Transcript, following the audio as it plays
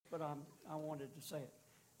but I wanted to say it.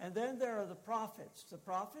 And then there are the prophets. The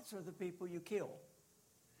prophets are the people you kill.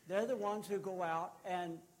 They're the ones who go out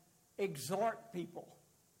and exhort people.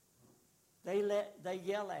 They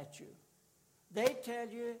yell at you. They tell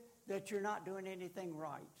you that you're not doing anything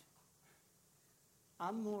right.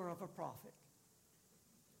 I'm more of a prophet.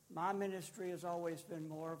 My ministry has always been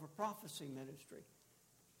more of a prophecy ministry.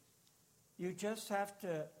 You just have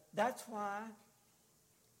to, that's why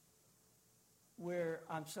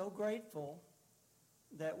I'm so grateful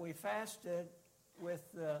that we fasted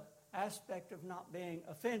with the aspect of not being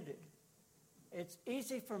offended. It's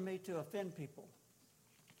easy for me to offend people.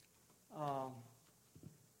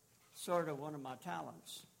 Sort of one of my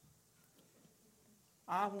talents.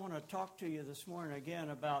 I want to talk to you this morning again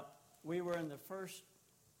about, we were in the first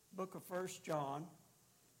book of 1 John,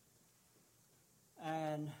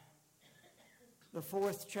 and the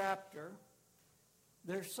 4th chapter.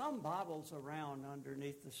 There's some Bibles around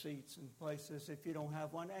underneath the seats and places if you don't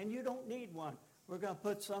have one, and you don't need one. We're going to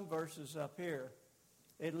put some verses up here.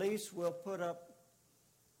 At least we'll put up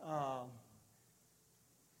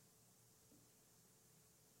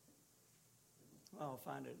I'll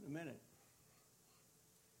find it in a minute.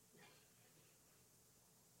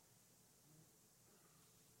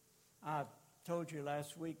 I told you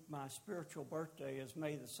last week my spiritual birthday is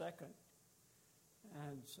May the 2nd.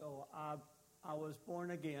 And so I was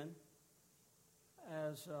born again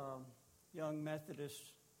as a young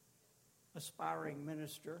Methodist aspiring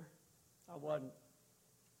minister. I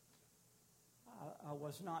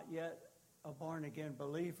was not yet a born-again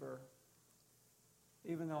believer,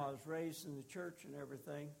 even though I was raised in the church and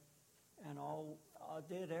everything. And I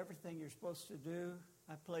did everything you're supposed to do.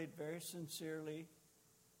 I played very sincerely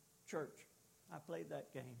church. I played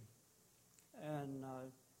that game. And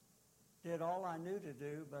did all I knew to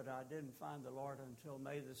do, but I didn't find the Lord until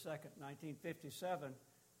May the 2nd, 1957,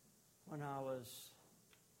 when I was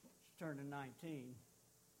turning 19.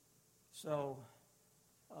 So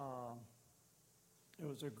it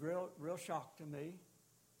was a real shock to me.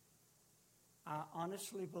 I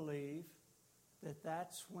honestly believe that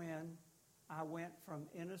that's when I went from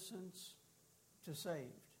innocence to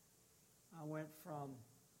saved. I went from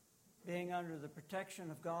being under the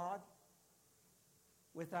protection of God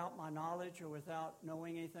without my knowledge or without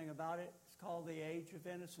knowing anything about it. It's called the age of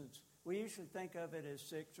innocence. We usually think of it as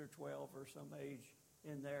 6 or 12 or some age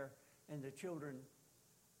in there, and the children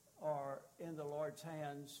are in the Lord's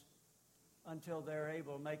hands until they're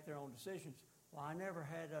able to make their own decisions. Well, I never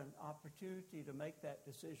had an opportunity to make that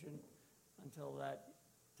decision until I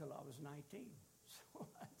was 19. So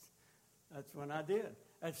that's when I did.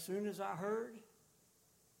 As soon as I heard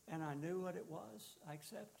and I knew what it was, I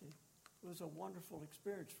accepted. It was a wonderful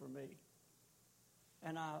experience for me.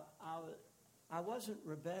 And I wasn't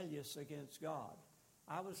rebellious against God.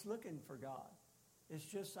 I was looking for God. It's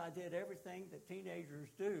just I did everything that teenagers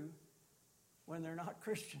do when they're not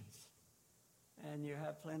Christians. And you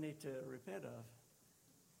have plenty to repent of.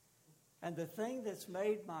 And the thing that's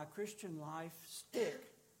made my Christian life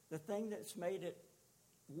stick, the thing that's made it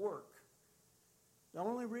work, the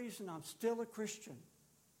only reason I'm still a Christian,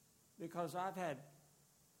 because I've had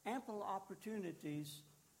ample opportunities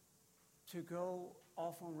to go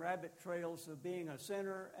off on rabbit trails of being a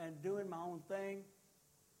sinner and doing my own thing.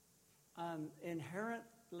 I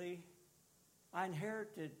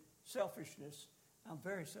inherited selfishness. I'm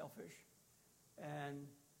very selfish. And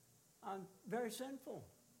I'm very sinful.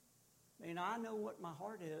 I mean, I know what my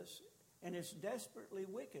heart is, and it's desperately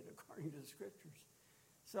wicked according to the Scriptures.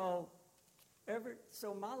 So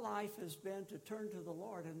my life has been to turn to the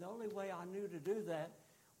Lord, and the only way I knew to do that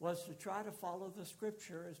was to try to follow the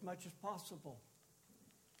Scripture as much as possible.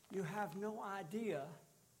 You have no idea.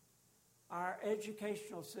 Our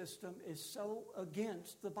educational system is so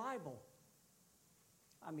against the Bible.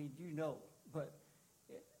 I mean, you know, but...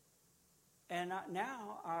 And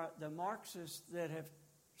now the Marxists that have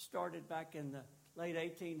started back in the late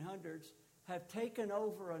 1800s have taken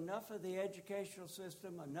over enough of the educational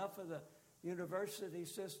system, enough of the university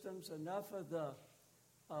systems, enough of the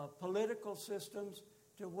political systems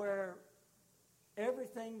to where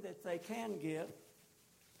everything that they can get,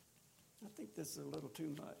 I think this is a little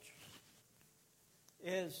too much,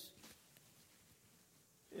 is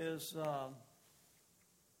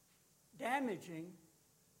damaging.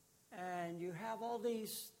 And you have all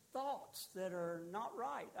these thoughts that are not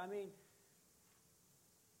right. I mean,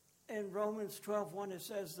 in Romans 12:1, it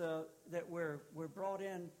says that we're brought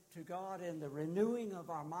in to God in the renewing of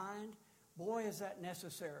our mind. Boy, is that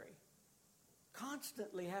necessary.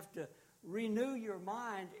 Constantly have to renew your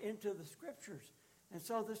mind into the Scriptures. And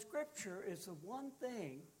so the Scripture is the one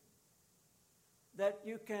thing that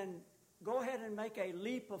you can go ahead and make a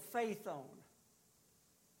leap of faith on.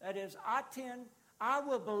 That is, I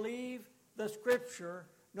will believe the Scripture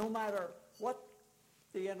no matter what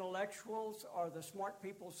the intellectuals or the smart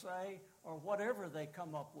people say or whatever they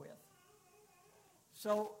come up with.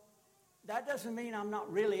 So that doesn't mean I'm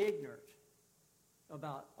not really ignorant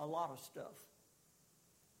about a lot of stuff.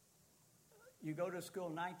 You go to school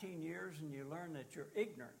 19 years and you learn that you're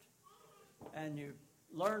ignorant. And you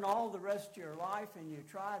learn all the rest of your life and you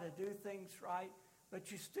try to do things right,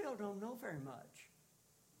 but you still don't know very much.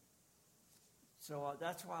 So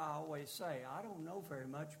that's why I always say, I don't know very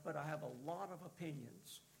much, but I have a lot of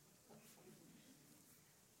opinions.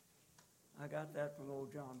 I got that from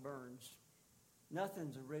old John Burns.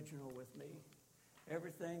 Nothing's original with me.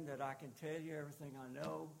 Everything that I can tell you, everything I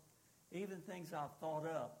know, even things I've thought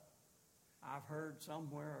up, I've heard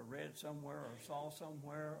somewhere or read somewhere or saw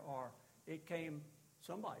somewhere, or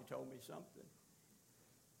somebody told me something.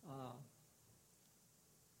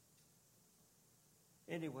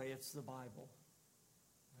 Anyway, it's the Bible.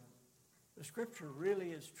 The Scripture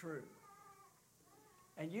really is true.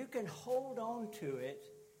 And you can hold on to it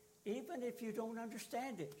even if you don't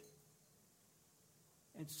understand it.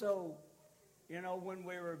 And so, when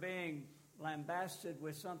we were being lambasted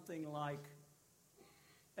with something like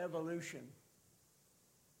evolution,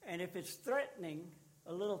 and if it's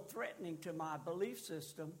a little threatening to my belief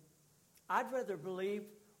system, I'd rather believe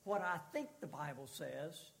what I think the Bible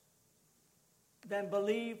says than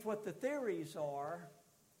believe what the theories are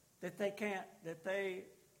that they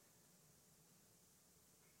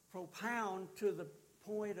propound to the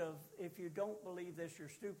point of, if you don't believe this, you're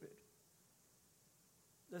stupid.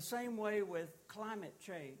 The same way with climate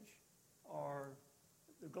change or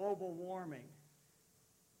the global warming.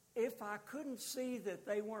 If I couldn't see that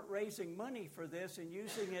they weren't raising money for this and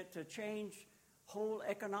using it to change whole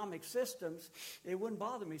economic systems, it wouldn't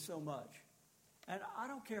bother me so much. And I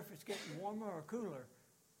don't care if it's getting warmer or cooler.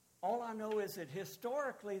 All I know is that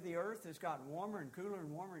historically the Earth has gotten warmer and cooler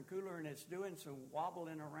and warmer and cooler, and it's doing some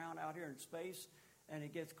wobbling around out here in space, and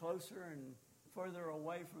it gets closer and further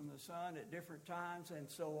away from the sun at different times, and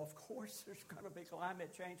so of course there's going to be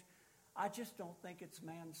climate change. I just don't think it's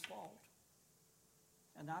man's fault.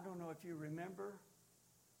 And I don't know if you remember,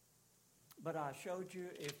 but I showed you,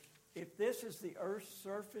 if this is the Earth's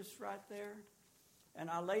surface right there, and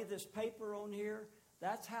I lay this paper on here,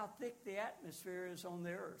 that's how thick the atmosphere is on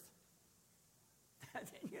the Earth.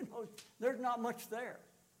 There's not much there.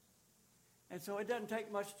 And so it doesn't take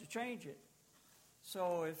much to change it.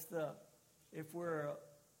 So if we're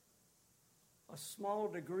a small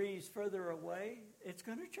degrees further away, it's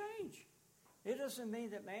going to change. It doesn't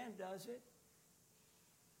mean that man does it.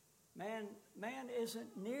 Man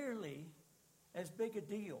isn't nearly as big a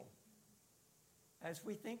deal as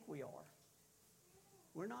we think we are.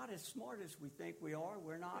 We're not as smart as we think we are.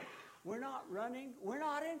 We're not running. We're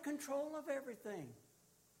not in control of everything.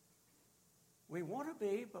 We want to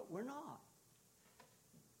be, but we're not.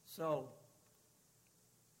 So,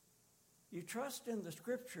 you trust in the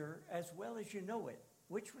Scripture as well as you know it,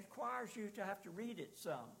 which requires you to have to read it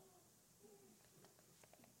some.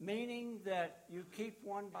 Meaning that you keep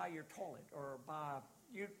one by your toilet, or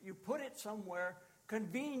you put it somewhere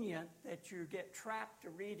convenient that you get trapped to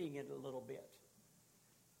reading it a little bit.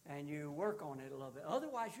 And you work on it a little bit.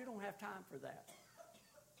 Otherwise, you don't have time for that.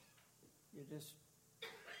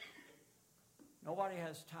 Nobody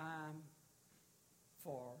has time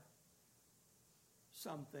for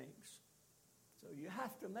some things. So you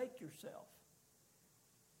have to make yourself.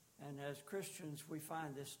 And as Christians, we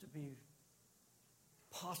find this to be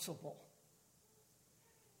possible.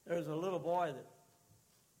 There's a little boy that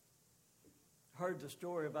heard the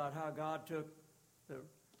story about how God took the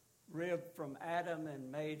rib from Adam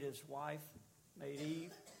and made his wife, made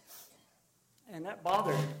Eve. And that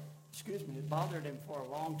bothered him for a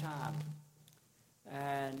long time.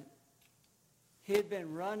 And he had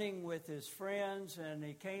been running with his friends, and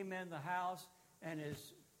he came in the house, and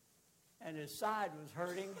his side was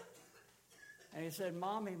hurting. And he said,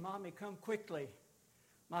 Mommy, come quickly.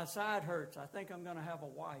 My side hurts. I think I'm going to have a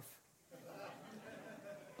wife.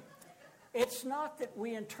 It's not that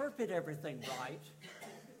we interpret everything right.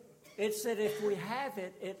 It's that if we have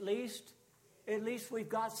it, at least we've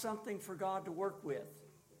got something for God to work with.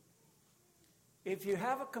 If you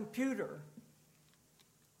have a computer,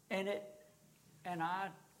 and I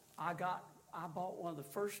bought one of the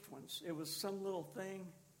first ones. It was some little thing.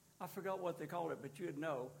 I forgot what they called it, but you'd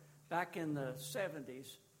know. Back in the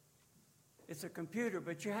 70s. It's a computer,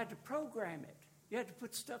 but you had to program it. You had to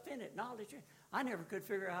put stuff in it, knowledge in it. I never could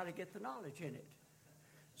figure out how to get the knowledge in it.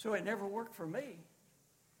 So it never worked for me.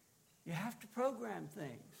 You have to program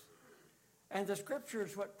things. And the Scripture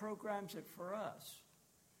is what programs it for us.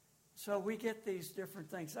 So we get these different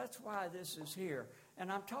things. That's why this is here.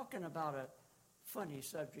 And I'm talking about a funny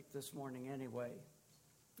subject this morning anyway.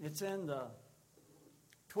 It's in the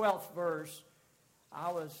 12th verse.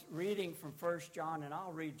 I was reading from 1 John, and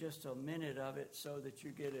I'll read just a minute of it so that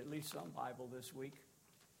you get at least some Bible this week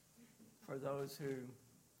for those who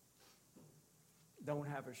don't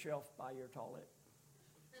have a shelf by your toilet.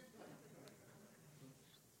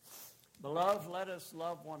 Beloved, let us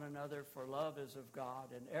love one another, for love is of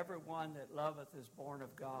God, and everyone that loveth is born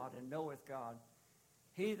of God and knoweth God.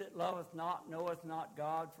 He that loveth not knoweth not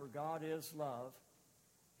God, for God is love.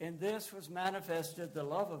 In this was manifested the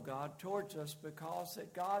love of God towards us, because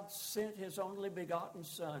that God sent his only begotten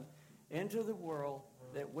Son into the world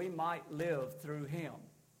that we might live through him,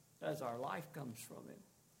 as our life comes from him.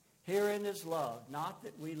 Herein is love, not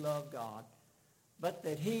that we love God, but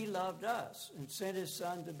that he loved us and sent his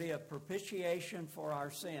Son to be a propitiation for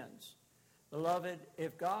our sins. Beloved,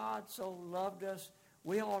 if God so loved us,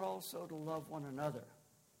 we ought also to love one another.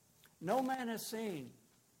 No man has seen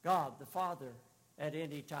God the Father at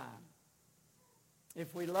any time.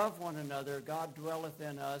 If we love one another, God dwelleth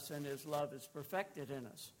in us, and his love is perfected in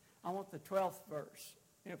us. I want the 12th verse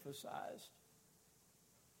emphasized.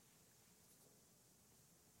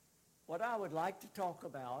 What I would like to talk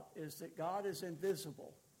about is that God is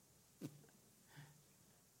invisible.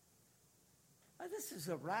 Now, this is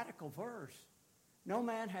a radical verse. No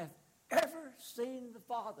man hath ever seen the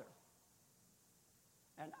Father.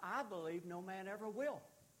 And I believe no man ever will.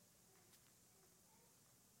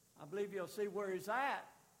 I believe you'll see where he's at,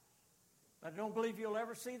 but I don't believe you'll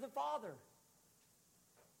ever see the Father.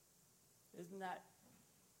 Isn't that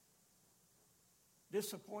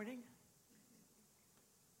disappointing?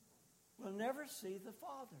 We'll never see the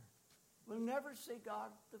Father. We'll never see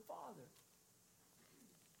God the Father.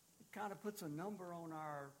 It kind of puts a number on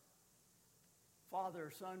our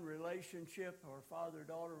father-son relationship or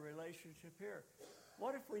father-daughter relationship here.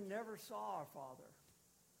 What if we never saw our Father?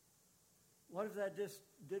 What if that just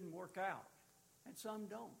didn't work out? And some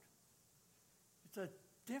don't. It's a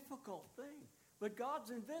difficult thing. But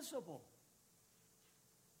God's invisible.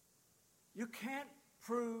 You can't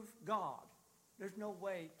prove God. There's no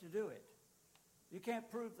way to do it. You can't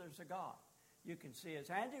prove there's a God. You can see his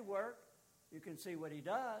handiwork. You can see what he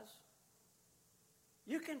does.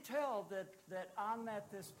 You can tell that I'm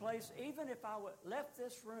at this place. Even if I left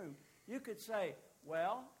this room, you could say,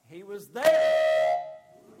 well, he was there.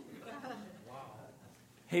 Wow.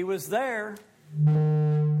 He was there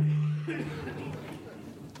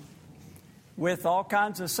with all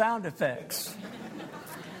kinds of sound effects.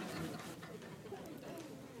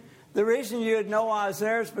 The reason you'd know I was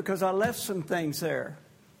there is because I left some things there.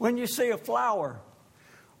 When you see a flower,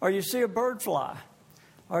 or you see a bird fly,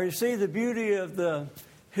 or you see the beauty of the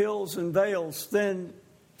hills and vales, then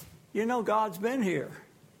you know God's been here.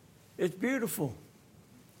 It's beautiful.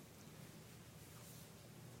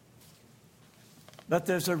 But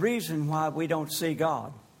there's a reason why we don't see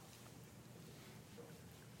God.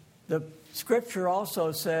 The Scripture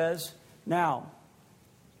also says, now,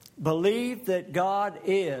 believe that God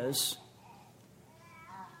is,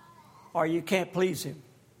 or you can't please him.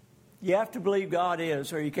 You have to believe God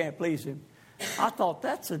is, or you can't please him. I thought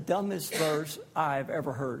that's the dumbest verse I've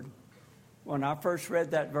ever heard. When I first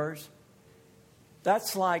read that verse,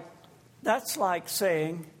 that's like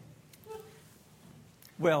saying,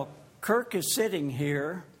 well, Kirk is sitting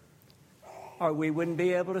here, or we wouldn't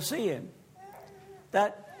be able to see him.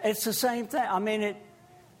 It's the same thing. I mean,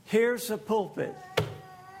 here's a pulpit.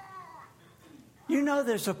 You know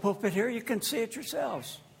there's a pulpit here. You can see it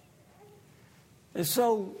yourselves. And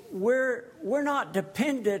so we're not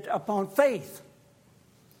dependent upon faith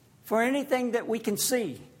for anything that we can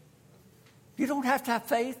see. You don't have to have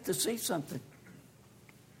faith to see something.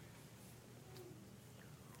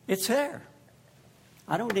 It's there.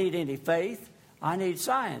 I don't need any faith. I need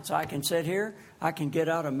science. I can sit here. I can get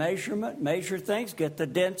out a measurement, measure things, get the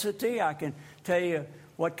density. I can tell you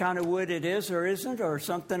what kind of wood it is or isn't, or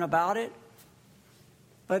something about it.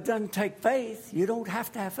 But it doesn't take faith. You don't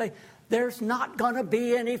have to have faith. There's not going to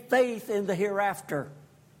be any faith in the hereafter.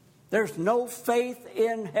 There's no faith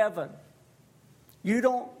in heaven. You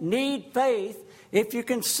don't need faith if you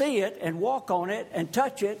can see it and walk on it and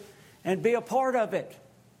touch it and be a part of it.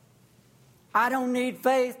 I don't need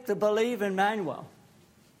faith to believe in Emmanuel.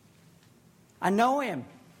 I know him.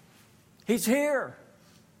 He's here.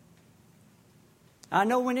 I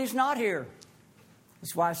know when he's not here.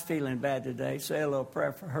 His wife's feeling bad today. Say a little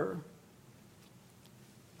prayer for her.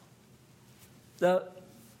 The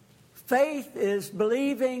faith is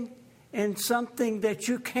believing in something that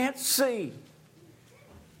you can't see.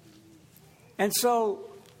 And so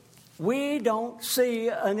we don't see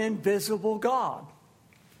an invisible God.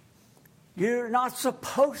 You're not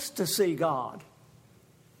supposed to see God.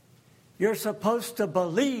 You're supposed to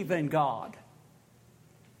believe in God.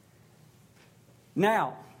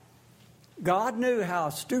 Now, God knew how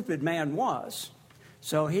stupid man was,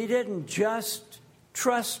 so he didn't just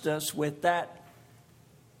trust us with that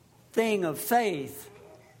thing of faith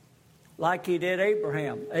like he did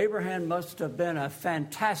Abraham. Abraham must have been a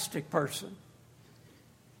fantastic person.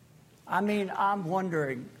 I mean, I'm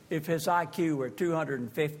wondering if his IQ were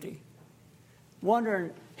 250.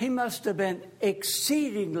 Wondering, he must have been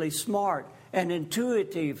exceedingly smart and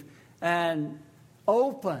intuitive and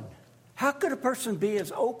open. How could a person be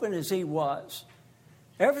as open as he was?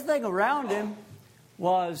 Everything around him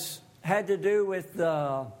had to do with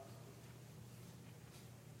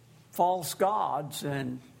false gods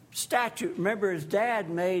and statues. Remember, his dad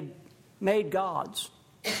made gods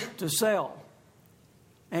to sell,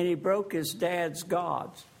 and he broke his dad's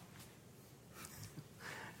gods.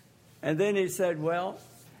 And then he said, well,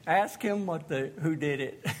 ask him who did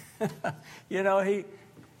it. You know, he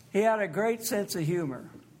had a great sense of humor.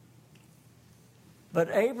 But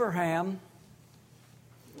Abraham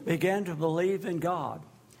began to believe in God.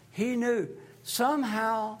 He knew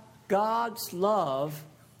somehow God's love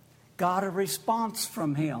got a response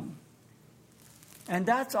from him. And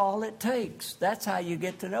that's all it takes. That's how you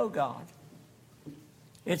get to know God.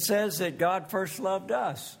 It says that God first loved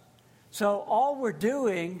us. So all we're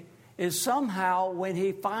doing is somehow when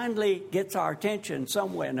he finally gets our attention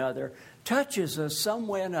some way or another, touches us some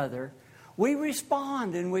way or another, we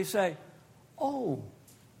respond and we say, oh,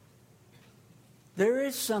 there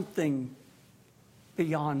is something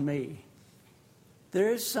beyond me.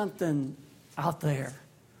 There is something out there.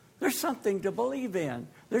 There's something to believe in.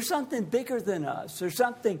 There's something bigger than us. There's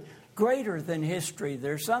something greater than history.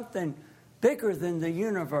 There's something bigger than the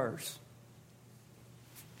universe.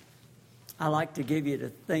 I like to give you the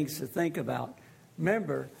things to think about.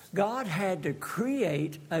 Remember, God had to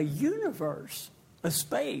create a universe, a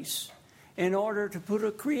space, in order to put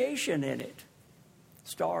a creation in it.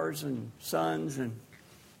 Stars and suns and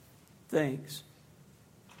things.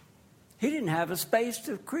 He didn't have a space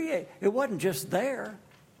to create. It wasn't just there.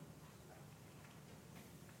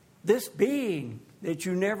 This being that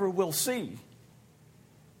you never will see,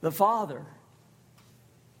 the Father,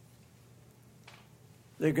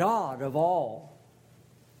 the God of all,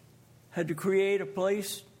 had to create a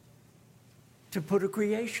place to put a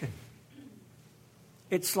creation.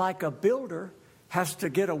 It's like a builder has to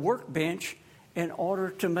get a workbench in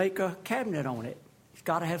order to make a cabinet on it. He's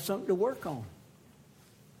got to have something to work on.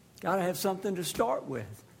 Got to have something to start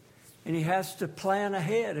with. And he has to plan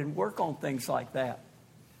ahead and work on things like that.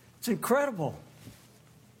 It's incredible.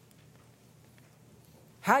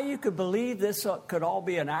 How you could believe this could all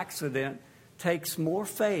be an accident takes more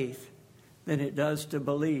faith than it does to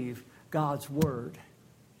believe God's word.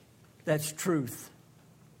 That's truth.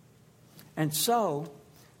 And so,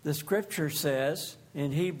 the scripture says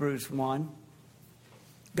in Hebrews 1,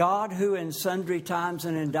 God, who in sundry times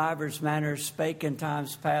and in divers manners spake in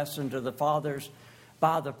times past unto the fathers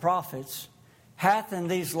by the prophets, hath in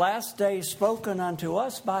these last days spoken unto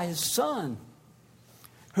us by his Son,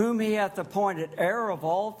 whom he hath appointed heir of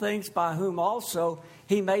all things, by whom also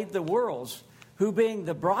he made the worlds, who being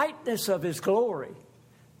the brightness of his glory,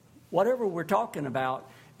 whatever we're talking about,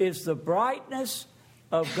 is the brightness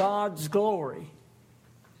of God's glory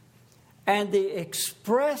and the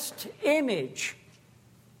expressed image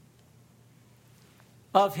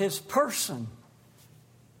of his person,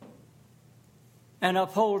 and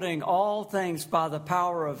upholding all things by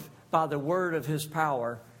the word of his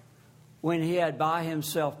power, when he had by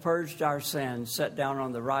himself purged our sins, sat down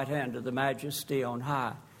on the right hand of the majesty on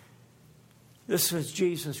high. This was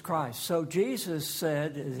Jesus Christ. So Jesus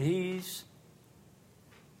said that he's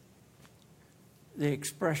the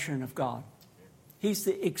expression of God. He's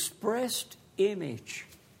the expressed image.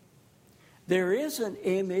 There is an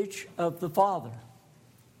image of the Father.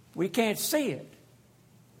 We can't see it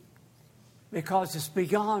because it's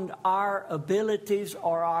beyond our abilities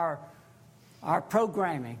or our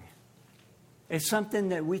programming. It's something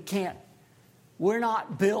that we're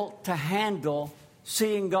not built to handle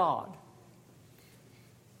seeing God.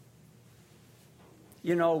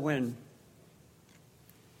 You know, when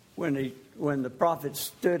the prophet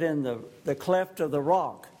stood in the cleft of the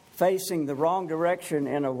rock, facing the wrong direction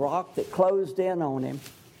in a rock that closed in on him,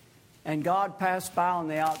 and God passed by on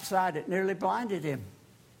the outside, it nearly blinded him.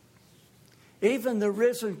 Even the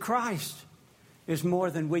risen Christ is more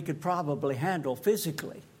than we could probably handle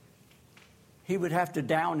physically. he would have to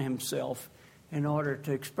down himself in order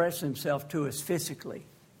to express himself to us physically.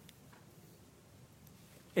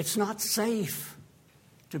 It's not safe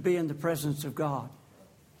to be in the presence of God.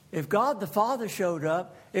 If God the Father showed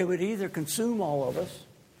up, it would either consume all of us,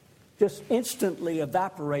 just instantly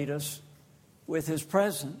evaporate us with his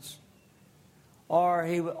presence, or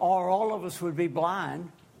all of us would be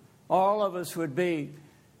blind, all of us would be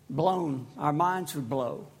blown, our minds would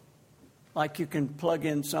blow. Like you can plug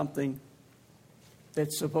in something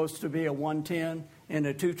that's supposed to be a 110 in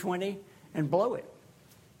a 220 and blow it.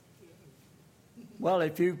 Well,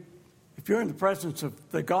 if you're in the presence of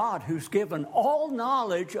the God who's given all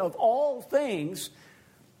knowledge of all things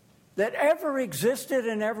that ever existed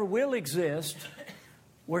and ever will exist,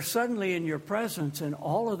 we're suddenly in your presence and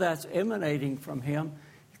all of that's emanating from him,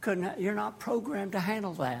 you're not programmed to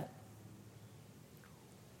handle that.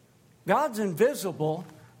 God's invisible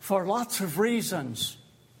for lots of reasons.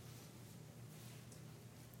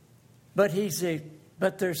 But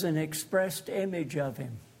there's an expressed image of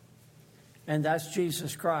him. And that's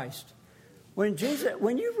Jesus Christ. When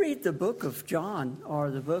you read the book of John or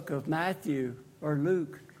the book of Matthew or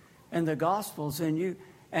Luke and the Gospels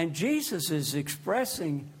and Jesus is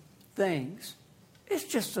expressing things, it's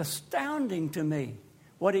just astounding to me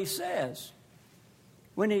what he says.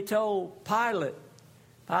 When he told Pilate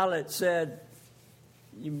said,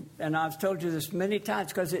 and I've told you this many times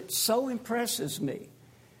because it so impresses me.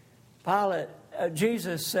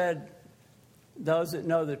 Jesus said, "Those that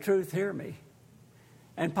know the truth hear me."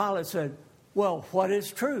 And Pilate said, "Well, what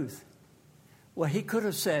is truth?" Well, he could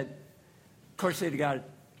have said, of course, he'd got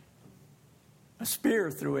a spear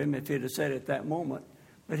through him if he'd have said it at that moment.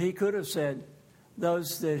 But he could have said,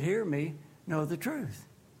 "Those that hear me know the truth."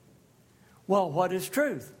 Well, what is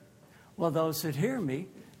truth? Well, those that hear me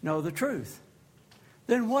know the truth.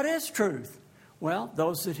 Then what is truth? Well,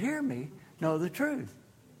 those that hear me know the truth.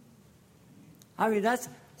 I mean,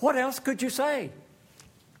 what else could you say?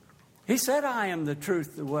 He said, "I am the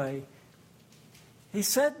truth, the way." He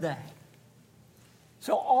said that.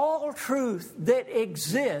 So all truth that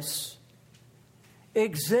exists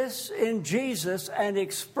in Jesus and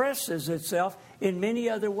expresses itself in many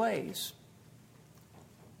other ways.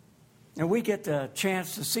 And we get the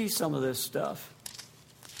chance to see some of this stuff.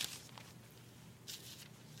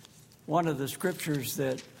 One of the scriptures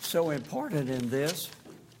that's so important in this,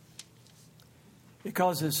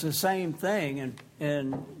 because it's the same thing,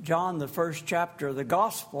 in John, the first chapter, the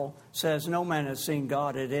gospel says, "No man has seen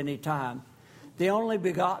God at any time. The only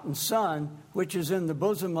begotten Son, which is in the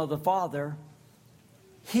bosom of the Father,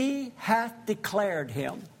 he hath declared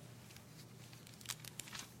him."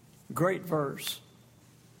 Great verse.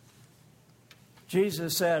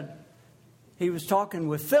 Jesus said, he was talking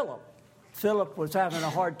with Philip. Philip was having a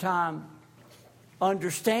hard time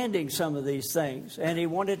understanding some of these things, and he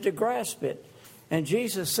wanted to grasp it. And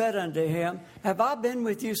Jesus said unto him, "Have I been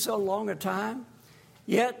with you so long a time?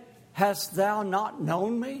 Yet hast thou not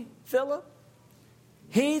known me, Philip?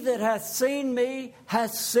 He that hath seen me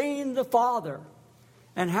hath seen the Father.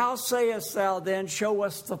 And how sayest thou then, show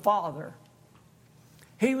us the Father?"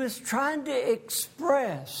 He was trying to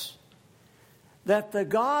express that the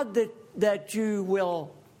God that you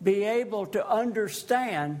will be able to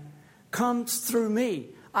understand comes through me.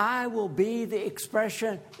 I will be the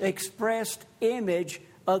expressed image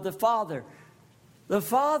of the Father. The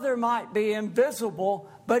Father might be invisible,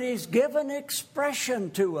 but he's given expression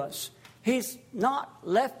to us. He's not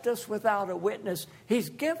left us without a witness. He's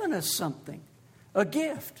given us something, a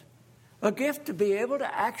gift to be able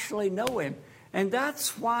to actually know him. And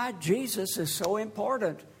that's why Jesus is so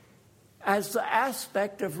important as the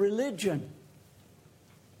aspect of religion.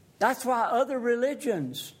 That's why other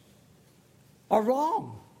religions are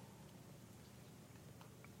wrong.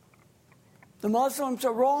 The Muslims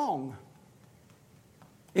are wrong.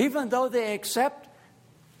 Even though they accept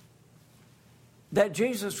that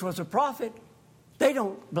Jesus was a prophet, they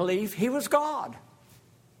don't believe he was God.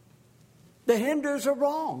 The Hindus are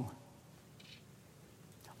wrong.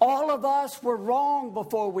 All of us were wrong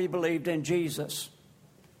before we believed in Jesus.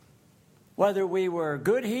 Whether we were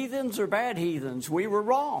good heathens or bad heathens, we were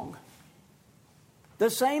wrong. The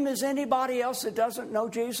same as anybody else that doesn't know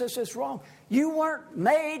Jesus is wrong. You weren't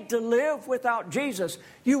made to live without Jesus.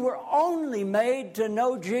 You were only made to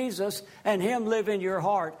know Jesus and him live in your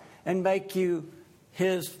heart and make you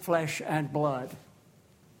his flesh and blood.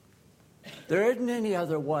 There isn't any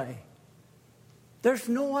other way. There's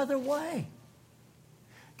no other way.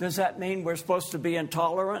 Does that mean we're supposed to be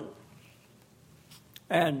intolerant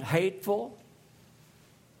and hateful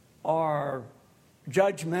or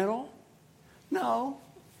judgmental? No.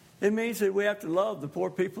 It means that we have to love the poor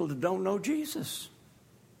people that don't know Jesus.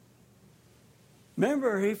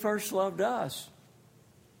 Remember, He first loved us.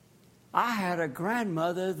 I had a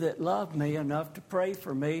grandmother that loved me enough to pray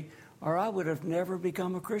for me, or I would have never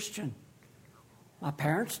become a Christian. My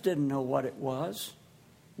parents didn't know what it was.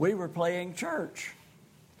 We were playing church.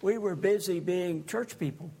 We were busy being church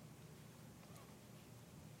people.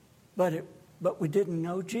 But we didn't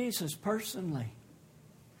know Jesus personally.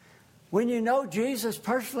 When you know Jesus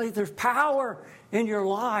personally, there's power in your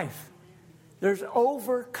life. There's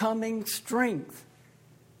overcoming strength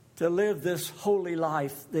to live this holy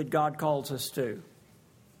life that God calls us to.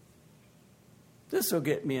 This will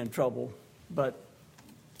get me in trouble, but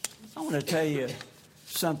I want to tell you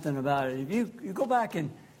something about it. If you go back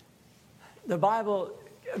in the Bible,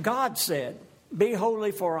 God said, "Be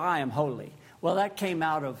holy, for I am holy." Well, that came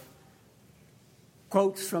out of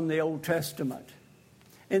quotes from the Old Testament.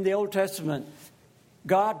 In the Old Testament,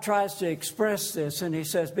 God tries to express this, and He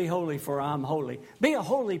says, "Be holy, for I am holy." Be a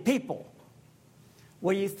holy people.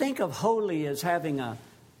 Well, you think of holy as having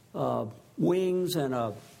wings and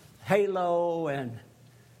a halo, and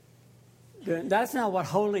that's not what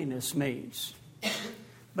holiness means.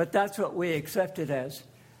 But that's what we accept it as.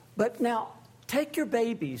 But now, take your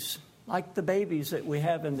babies, like the babies that we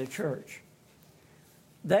have in the church.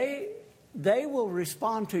 They will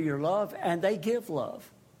respond to your love, and they give love.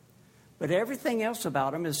 But everything else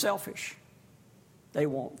about them is selfish. They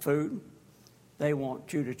want food. They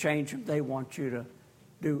want you to change them. They want you to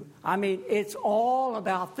do. I mean, it's all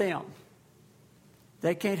about them.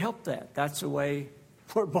 They can't help that. That's the way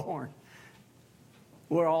we're born.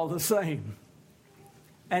 We're all the same.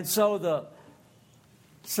 And so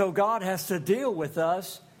God has to deal with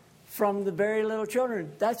us from the very little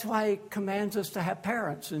children. That's why He commands us to have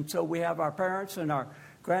parents. And so we have our parents and our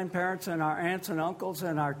grandparents and our aunts and uncles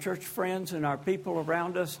and our church friends and our people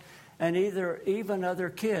around us and even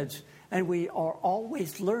other kids. And we are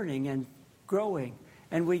always learning and growing.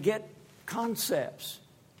 And we get concepts.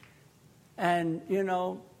 And, you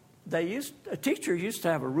know, a teacher used to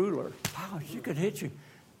have a ruler. Wow, she could hit you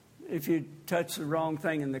if you touched the wrong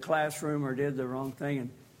thing in the classroom or did the wrong thing. And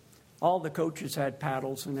all the coaches had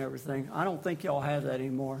paddles and everything. I don't think y'all have that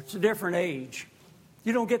anymore. It's a different age.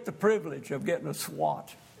 You don't get the privilege of getting a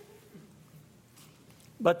swat.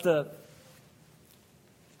 But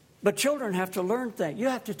children have to learn things. You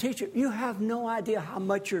have to teach it. You have no idea how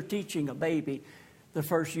much you're teaching a baby the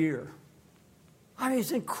first year. I mean,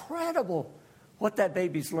 it's incredible what that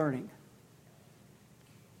baby's learning.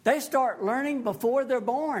 They start learning before they're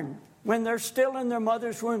born. When they're still in their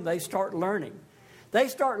mother's womb, they start learning. They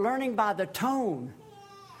start learning by the tone.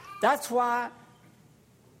 That's why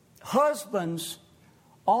husbands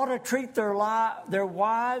ought to treat their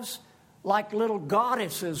wives like little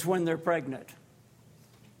goddesses when they're pregnant,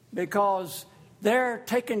 because they're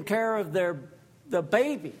taking care of the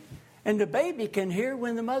baby. And the baby can hear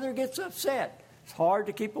when the mother gets upset. It's hard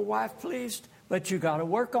to keep a wife pleased, but you got to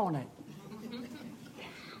work on it.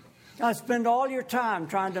 Now, spend all your time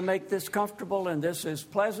trying to make this comfortable and this as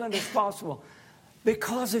pleasant as possible,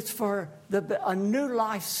 because it's for a new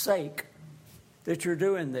life's sake that you're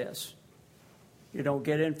doing this. You don't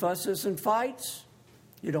get in fusses and fights.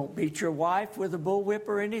 You don't beat your wife with a bullwhip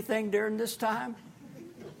or anything during this time.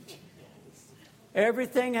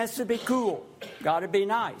 Everything has to be cool. Got to be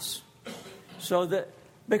nice. So that,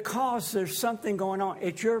 because there's something going on,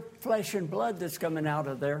 it's your flesh and blood that's coming out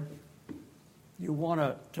of there. You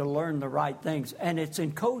want to learn the right things. And it's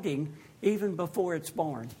encoding even before it's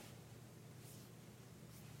born.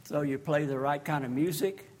 So you play the right kind of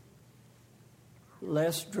music.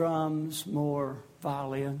 Less drums, more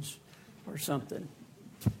violins or something.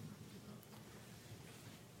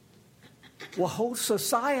 Well, whole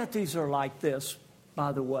societies are like this,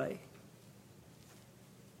 by the way.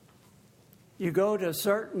 You go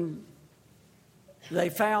to they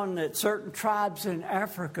found that certain tribes in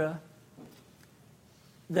Africa,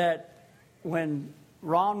 that when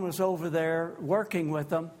Ron was over there working with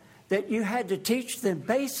them, that you had to teach them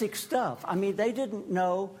basic stuff. I mean, they didn't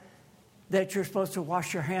know that you're supposed to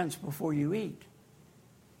wash your hands before you eat.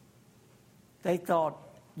 They thought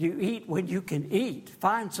you eat when you can eat.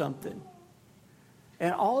 Find something.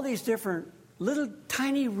 And all these different little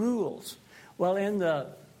tiny rules. Well, in the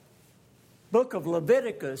book of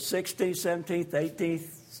Leviticus, 16th, 17th,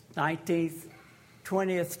 18th, 19th,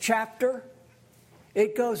 20th chapter,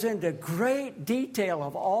 it goes into great detail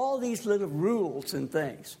of all these little rules and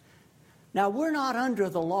things. Now, we're not under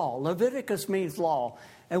the law. Leviticus means law,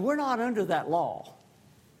 and we're not under that law.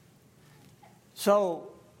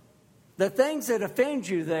 So, the things that offend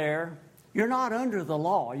you there, you're not under the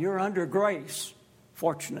law. You're under grace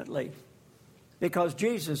fortunately, because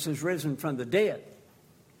Jesus is risen from the dead.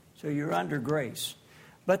 So you're under grace.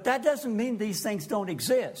 But that doesn't mean these things don't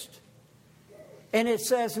exist. And it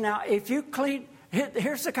says, now, if you clean,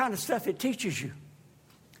 here's the kind of stuff it teaches you.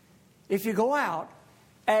 If you go out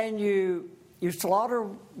and you slaughter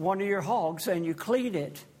one of your hogs and you clean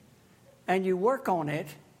it and you work on it,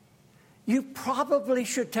 you probably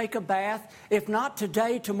should take a bath, if not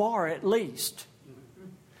today, tomorrow at least.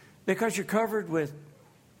 Because you're covered with,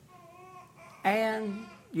 and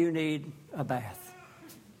you need a bath.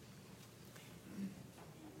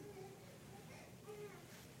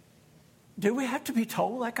 Do we have to be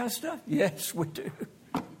told that kind of stuff? Yes, we do.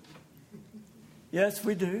 Yes,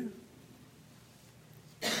 we do.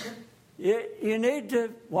 You need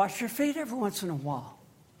to wash your feet every once in a while.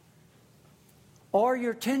 Or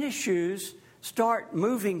your tennis shoes start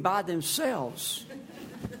moving by themselves.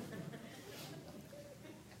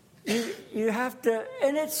 You have to,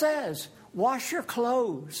 and it says, wash your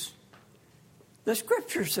clothes. The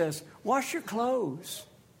scripture says, wash your clothes.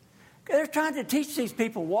 They're trying to teach these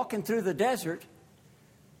people walking through the desert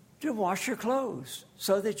to wash your clothes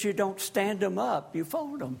so that you don't stand them up, you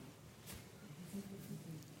fold them.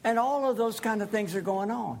 And all of those kind of things are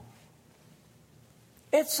going on.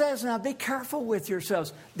 It says, now be careful with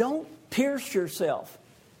yourselves. Don't pierce yourself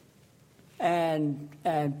and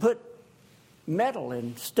put metal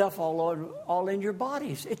and stuff all in your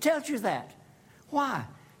bodies. It tells you that. Why?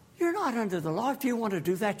 You're not under the law. If you want to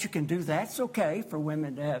do that, you can do that. It's okay for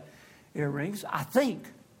women to have earrings, I think.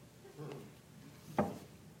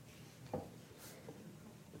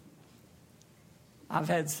 I've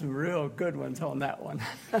had some real good ones on that one.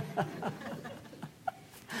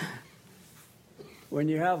 When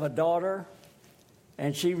you have a daughter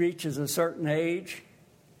and she reaches a certain age,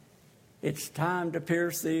 it's time to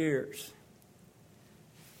pierce the ears.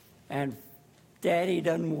 And Daddy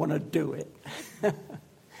doesn't want to do it.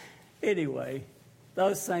 Anyway,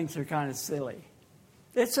 those things are kind of silly.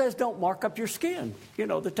 It says don't mark up your skin,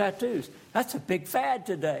 the tattoos. That's a big fad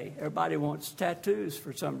today. Everybody wants tattoos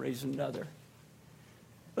for some reason or another.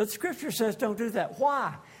 But Scripture says don't do that.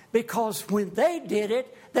 Why? Because when they did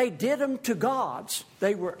it, they did them to gods.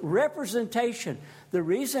 They were representation. The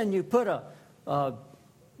reason you put a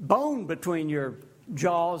bone between your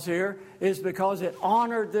jaws here is because it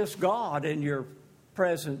honored this God in your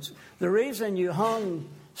presence. The reason you hung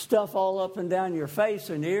stuff all up and down your face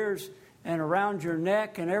and ears and around your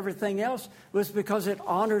neck and everything else was because it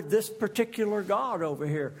honored this particular God over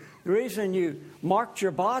here. The reason you marked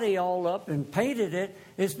your body all up and painted it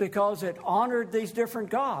is because it honored these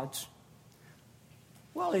different gods.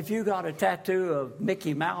 Well, if you got a tattoo of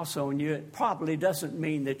Mickey Mouse on you, it probably doesn't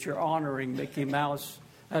mean that you're honoring Mickey Mouse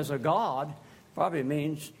as a god. It probably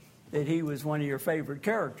means that he was one of your favorite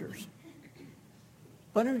characters.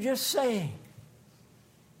 But I'm just saying.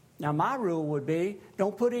 Now, my rule would be,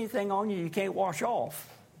 don't put anything on you can't wash off.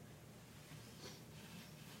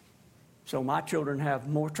 So my children have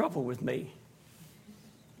more trouble with me.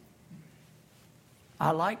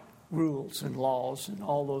 I like rules and laws and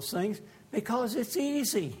all those things because it's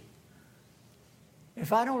easy.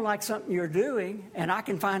 If I don't like something you're doing and I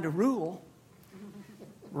can find a rule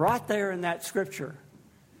right there in that scripture,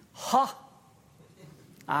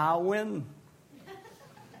 I win.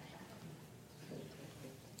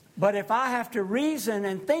 But if I have to reason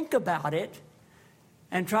and think about it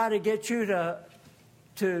and try to get you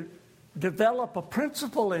to develop a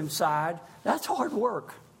principle inside, that's hard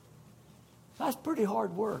work. That's pretty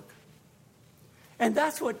hard work. And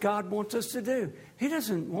that's what God wants us to do. He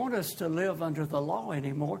doesn't want us to live under the law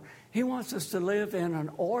anymore. He wants us to live in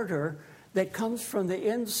an order that comes from the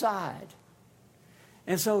inside.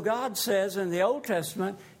 And so God says in the Old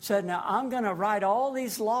Testament, said, now I'm going to write all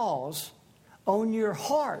these laws on your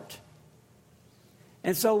heart.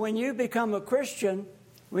 And so when you become a Christian,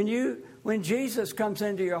 when Jesus comes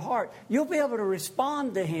into your heart, you'll be able to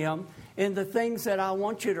respond to him in the things that I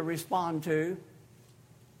want you to respond to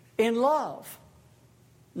in love,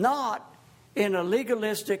 not in a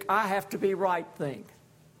legalistic, I have to be right thing.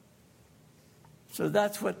 So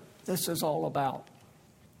that's what this is all about.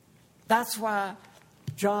 That's why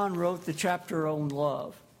John wrote the chapter on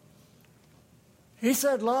love. He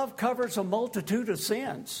said love covers a multitude of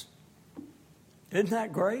sins. Isn't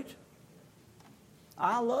that great?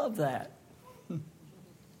 I love that.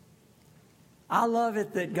 I love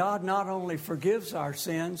it that God not only forgives our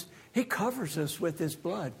sins, he covers us with his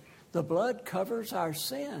blood. The blood covers our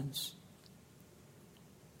sins.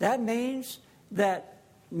 That means that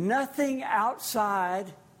nothing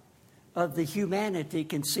outside of the humanity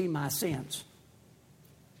can see my sins.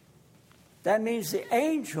 That means the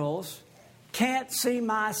angels can't see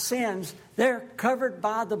my sins. They're covered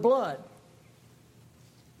by the blood.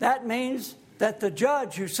 That means that the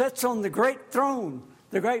judge who sits on the great throne,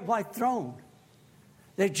 the great white throne,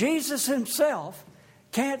 that Jesus himself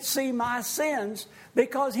can't see my sins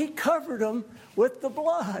because he covered them with the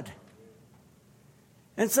blood.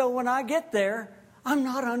 And so when I get there, I'm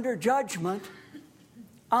not under judgment.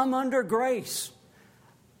 I'm under grace.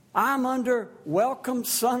 I'm under welcome,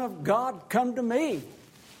 Son of God, come to me.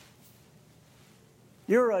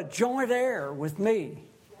 You're a joint heir with me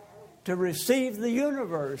to receive the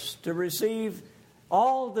universe, to receive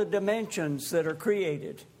all the dimensions that are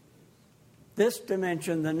created. This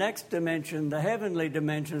dimension, the next dimension, the heavenly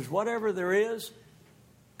dimensions, whatever there is,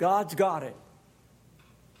 God's got it.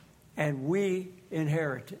 And we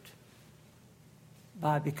inherit it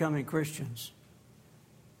by becoming Christians.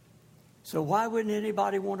 So why wouldn't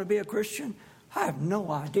anybody want to be a Christian? I have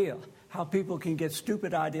no idea how people can get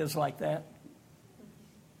stupid ideas like that.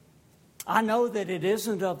 I know that it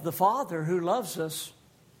isn't of the Father who loves us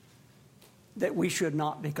that we should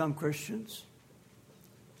not become Christians.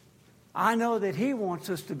 I know that He wants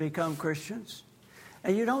us to become Christians.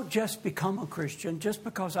 And you don't just become a Christian. Just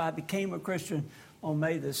because I became a Christian on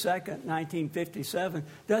May the 2nd, 1957,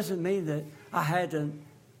 doesn't mean that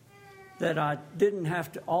I didn't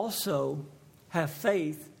have to also have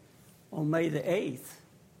faith on May the 8th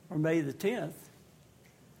or May the 10th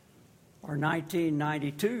or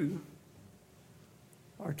 1992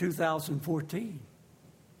 or 2014.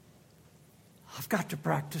 I've got to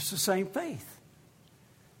practice the same faith.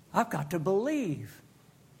 I've got to believe.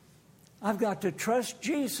 I've got to trust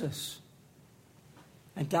Jesus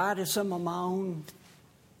and die to some of my own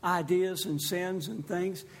ideas and sins and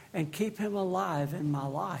things and keep Him alive in my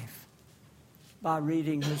life by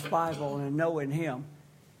reading His Bible and knowing Him.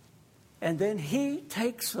 And then He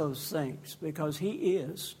takes those things, because He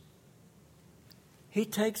is. He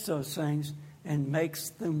takes those things and makes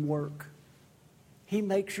them work. He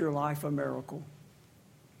makes your life a miracle.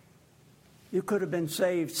 You could have been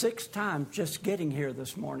saved 6 times just getting here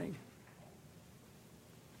this morning.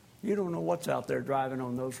 You don't know what's out there driving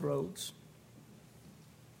on those roads.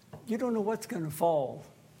 You don't know what's going to fall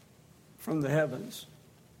from the heavens.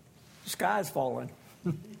 The sky's falling.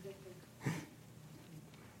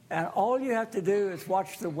 And all you have to do is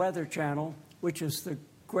watch the Weather Channel, which is the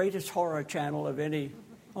greatest horror channel of any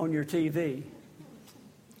on your TV,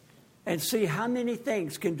 and see how many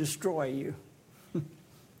things can destroy you.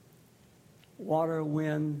 Water,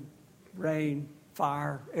 wind, rain,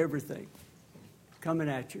 fire, everything coming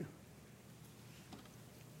at you.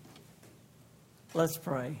 Let's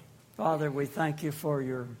pray. Father, we thank you for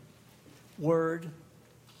your word.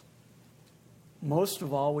 Most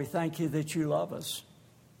of all, we thank you that you love us.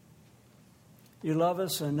 You love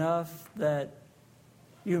us enough that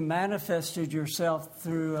you manifested yourself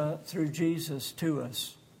through Jesus to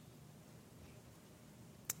us.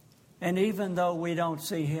 And even though we don't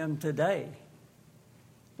see him today,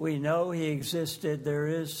 we know he existed. There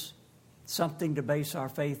is something to base our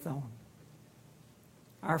faith on.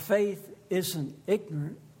 Our faith isn't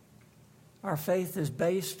ignorant. Our faith is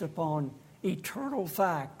based upon eternal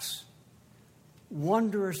facts,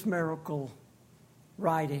 wondrous miracle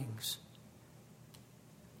writings,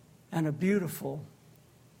 and a beautiful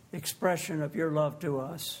expression of your love to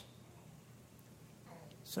us.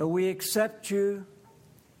 So we accept you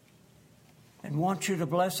and want you to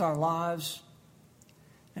bless our lives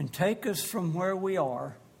and take us from where we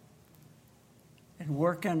are and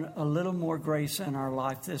work in a little more grace in our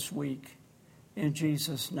life this week. In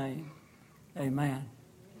Jesus' name, amen.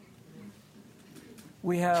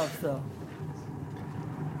 We have the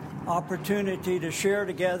opportunity to share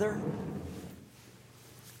together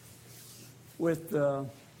with the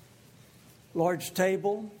Lord's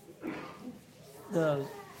table. The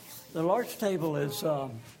Lord's table is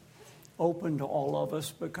open to all of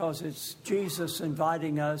us because it's Jesus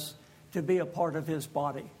inviting us to be a part of his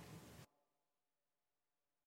body.